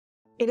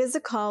It is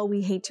a call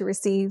we hate to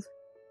receive.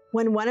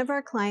 When one of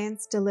our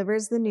clients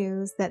delivers the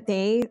news that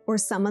they or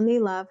someone they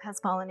love has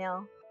fallen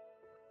ill,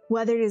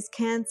 whether it is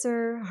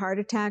cancer, heart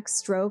attack,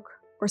 stroke,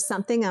 or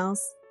something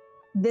else,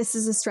 this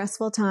is a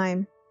stressful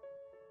time.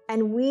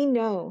 And we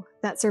know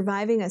that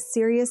surviving a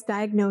serious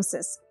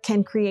diagnosis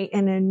can create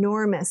an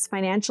enormous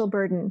financial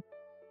burden,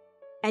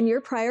 and your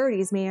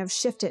priorities may have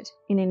shifted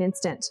in an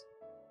instant.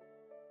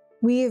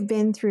 We have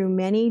been through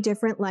many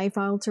different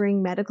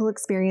life-altering medical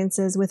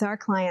experiences with our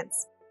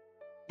clients,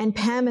 and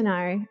Pam and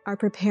I are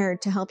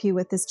prepared to help you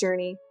with this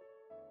journey.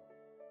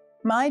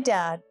 My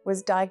dad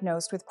was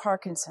diagnosed with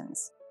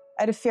Parkinson's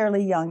at a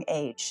fairly young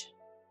age.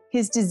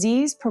 His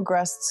disease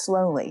progressed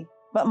slowly,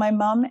 but my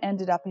mom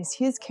ended up as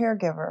his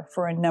caregiver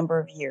for a number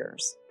of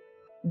years.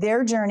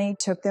 Their journey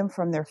took them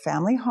from their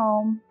family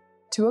home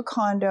to a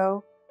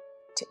condo,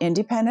 to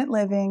independent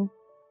living,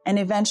 and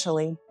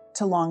eventually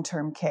to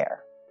long-term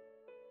care.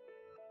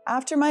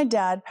 After my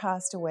dad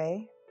passed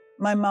away,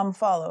 my mom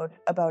followed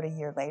about a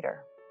year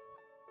later.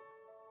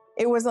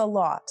 It was a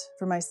lot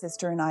for my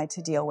sister and I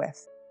to deal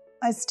with.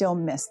 I still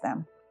miss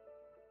them.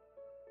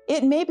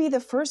 It may be the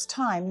first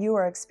time you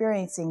are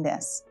experiencing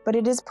this, but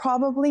it is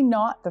probably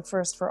not the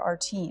first for our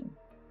team.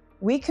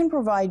 We can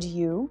provide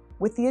you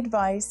with the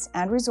advice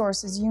and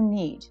resources you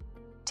need,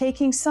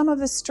 taking some of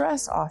the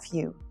stress off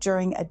you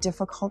during a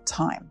difficult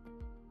time.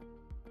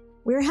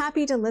 We're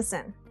happy to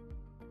listen.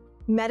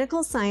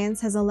 Medical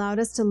science has allowed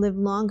us to live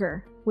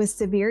longer with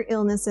severe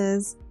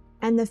illnesses,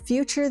 and the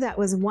future that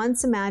was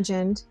once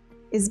imagined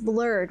is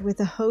blurred with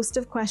a host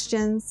of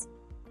questions,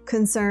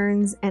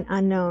 concerns, and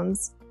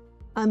unknowns,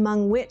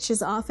 among which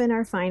is often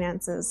our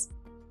finances.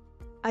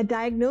 A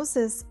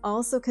diagnosis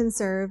also can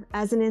serve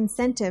as an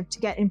incentive to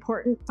get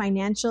important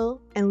financial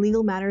and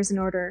legal matters in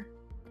order,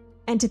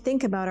 and to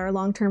think about our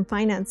long-term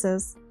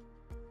finances.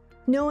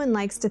 No one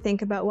likes to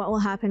think about what will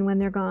happen when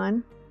they're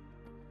gone,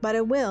 but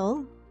a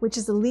will, which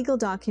is a legal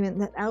document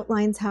that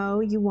outlines how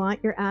you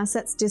want your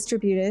assets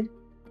distributed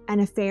and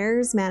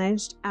affairs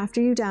managed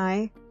after you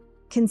die,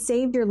 can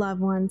save your loved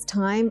ones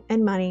time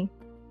and money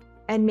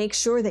and make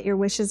sure that your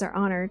wishes are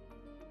honored.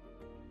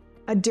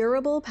 A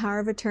durable power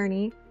of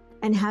attorney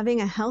and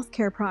having a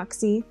healthcare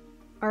proxy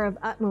are of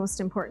utmost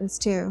importance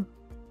too.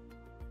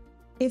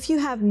 If you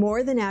have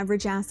more than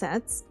average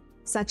assets,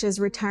 such as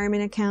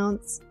retirement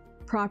accounts,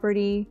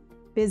 property,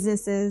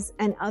 businesses,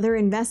 and other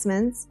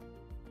investments,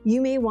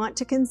 you may want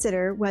to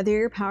consider whether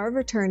your power of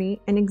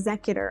attorney and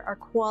executor are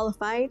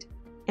qualified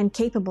and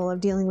capable of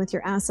dealing with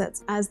your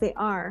assets as they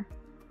are,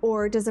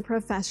 or does a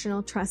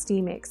professional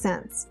trustee make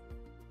sense?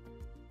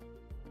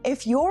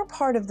 If you're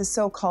part of the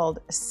so-called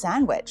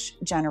sandwich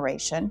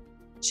generation,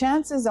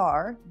 chances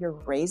are you're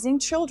raising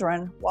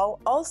children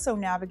while also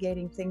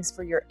navigating things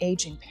for your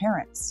aging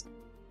parents.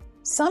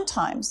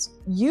 Sometimes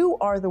you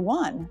are the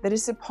one that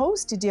is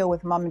supposed to deal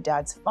with mom and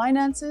dad's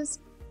finances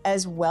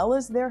as well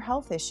as their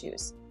health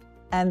issues,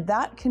 and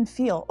that can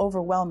feel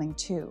overwhelming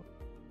too.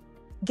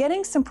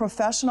 Getting some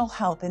professional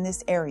help in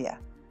this area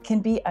can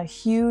be a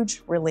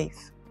huge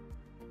relief.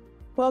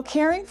 While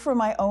caring for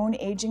my own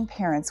aging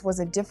parents was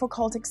a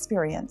difficult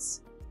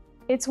experience,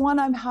 it's one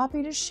I'm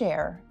happy to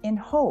share in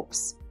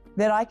hopes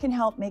that I can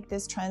help make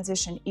this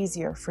transition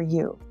easier for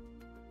you.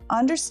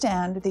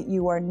 Understand that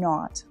you are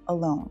not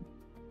alone.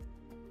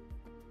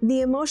 The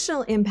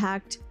emotional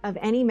impact of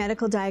any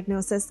medical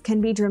diagnosis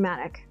can be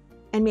dramatic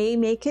and may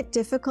make it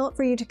difficult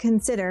for you to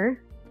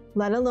consider,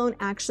 let alone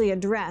actually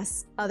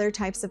address, other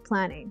types of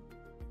planning.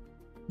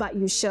 But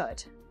you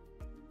should.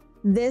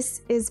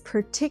 This is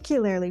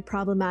particularly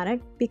problematic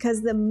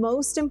because the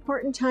most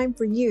important time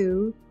for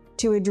you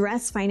to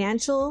address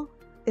financial,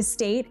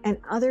 estate, and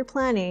other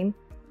planning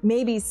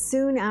may be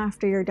soon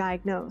after you're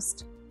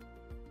diagnosed.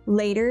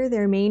 Later,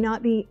 there may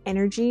not be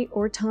energy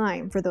or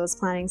time for those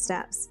planning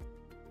steps.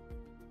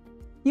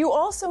 You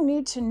also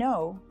need to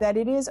know that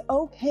it is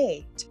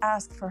okay to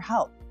ask for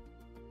help.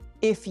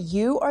 If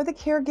you are the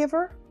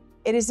caregiver,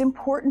 it is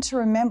important to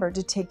remember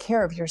to take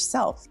care of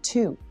yourself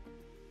too.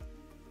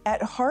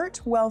 At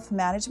Heart Wealth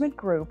Management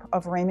Group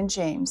of Raymond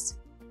James,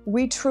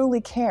 we truly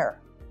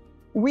care.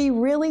 We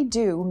really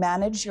do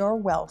manage your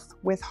wealth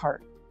with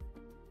heart.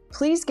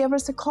 Please give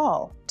us a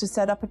call to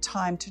set up a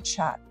time to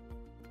chat.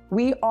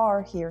 We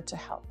are here to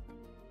help.